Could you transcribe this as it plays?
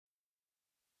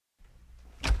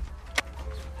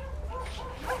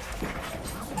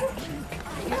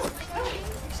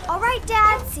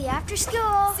Dad. See you after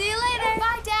school. See you later.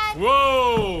 Bye, Dad.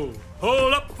 Whoa!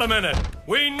 Hold up a minute.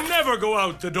 We never go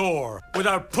out the door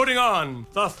without putting on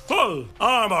the full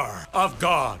armor of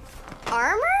God.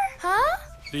 Armor? Huh?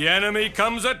 The enemy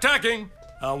comes attacking,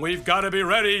 and we've got to be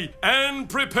ready and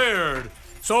prepared.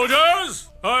 Soldiers,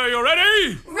 are you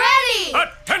ready? Ready!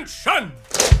 Attention!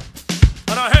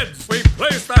 On our heads, we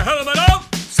place the helmet of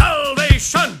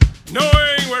salvation,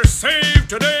 knowing we're saved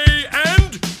today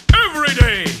and every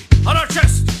day. On our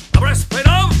chest, the breastplate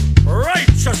of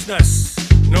righteousness,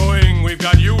 knowing we've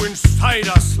got you inside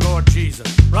us, Lord Jesus.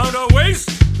 Round our waist,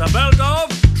 the belt of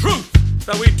truth,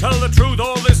 that we tell the truth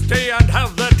all this day and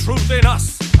have the truth in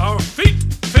us. Our feet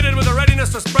fitted with the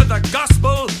readiness to spread the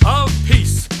gospel of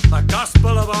peace, the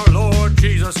gospel of our Lord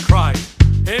Jesus Christ.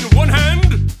 In one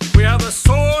hand, we have the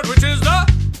sword, which is the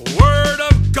Word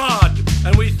of God,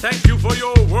 and we thank you for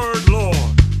your word, Lord.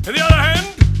 In the other hand,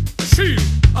 the shield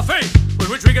of faith, with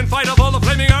which we can fight off all the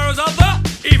flaming arrows of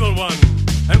the evil one.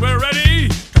 And we're ready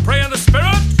to pray in the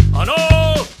Spirit on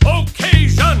all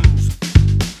occasions.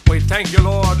 We thank you,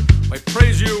 Lord. We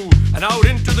praise you, and out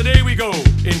into the day we go.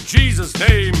 In Jesus'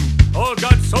 name, all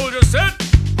God's soldiers said,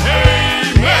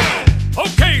 Amen.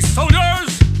 Okay,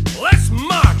 soldiers, let's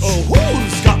march. Oh,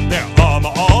 who's got their armor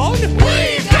on?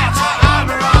 We've got our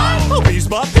armor on. Oh, piece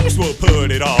by piece we'll put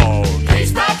it on.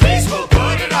 Piece by piece we'll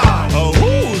put it on. Oh,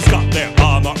 who's got their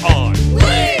armor on?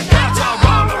 We've got our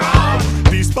armor on.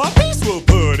 Piece by piece we'll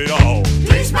put it on.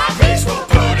 Piece by piece we'll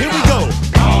put it on. Here we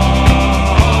go.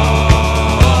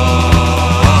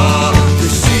 The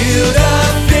shield of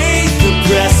faith, the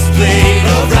breastplate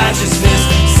of righteousness,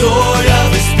 sword of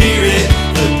the Spirit,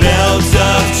 the belt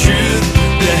of truth,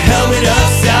 the helmet of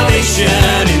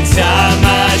salvation, and tie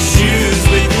my shoes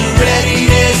with the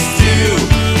readiness to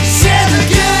share the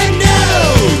good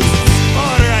news.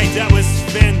 Alright, that was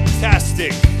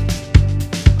fantastic.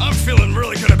 I'm feeling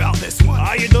really good about this one.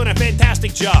 You're doing a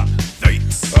fantastic job.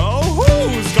 Thanks. Oh,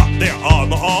 who's got their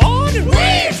armor on?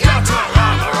 We've got our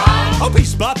armor on. Oh,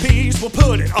 piece by piece we'll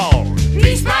put it on.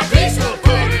 Piece by piece we'll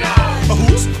put it on. Oh,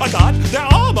 who's got their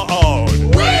armor on?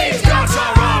 We've got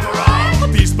our armor on.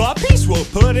 Oh, piece by piece we'll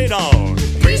put it on.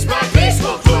 Piece by piece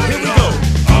we'll put Here it we on.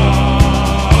 go.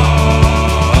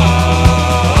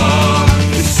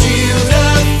 The shield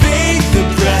of faith, the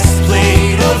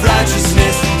breastplate of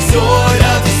righteousness, sword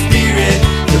of the Spirit,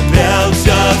 the belt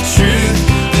of truth,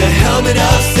 the helmet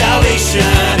of salvation,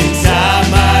 and tie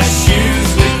my shoes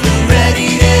with the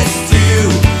readiness to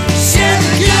share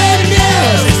the good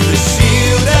news. It's the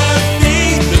shield of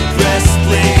faith, the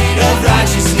breastplate of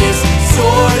righteousness,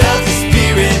 sword of the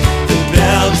Spirit, the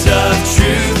belt of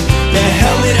truth, the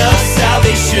helmet of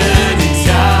salvation, and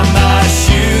tie my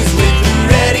shoes with the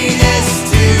readiness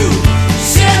to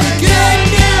share the good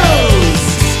news.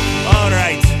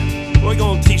 Alright, we're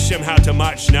gonna teach them how to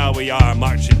march now. We are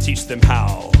march and teach them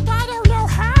how. I don't know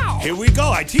how. Here we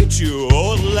go, I teach you.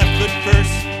 Oh, left foot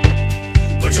first.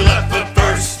 Put your left foot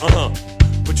first.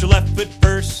 Put your left foot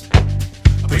first.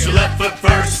 Put your left foot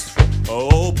first.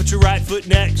 Oh, put your right foot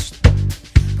next.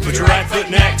 Put your right foot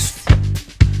next.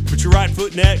 Put your right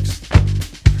foot next.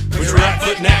 Put your right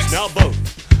foot next. Now both.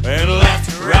 And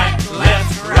left, Right,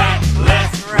 left, right,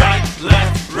 left, right,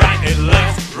 left, right, and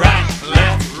left, right,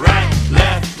 left, right,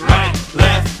 left, right,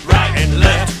 left, right, and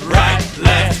left, right,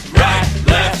 left, right,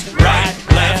 left, right,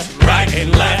 left, right,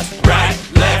 and left, right,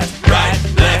 left, right,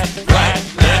 left, right,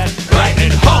 left, right,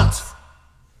 and halt.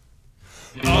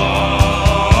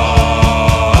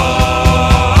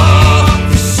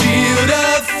 The shield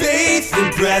of faith,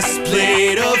 the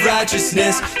breastplate of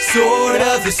righteousness, sword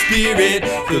of the Spirit,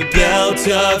 the belt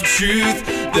of truth,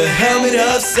 the helmet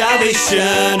of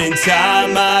salvation, and tie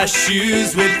my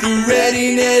shoes with the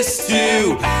readiness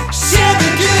to share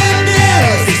the good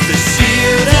news. It's the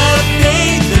shield of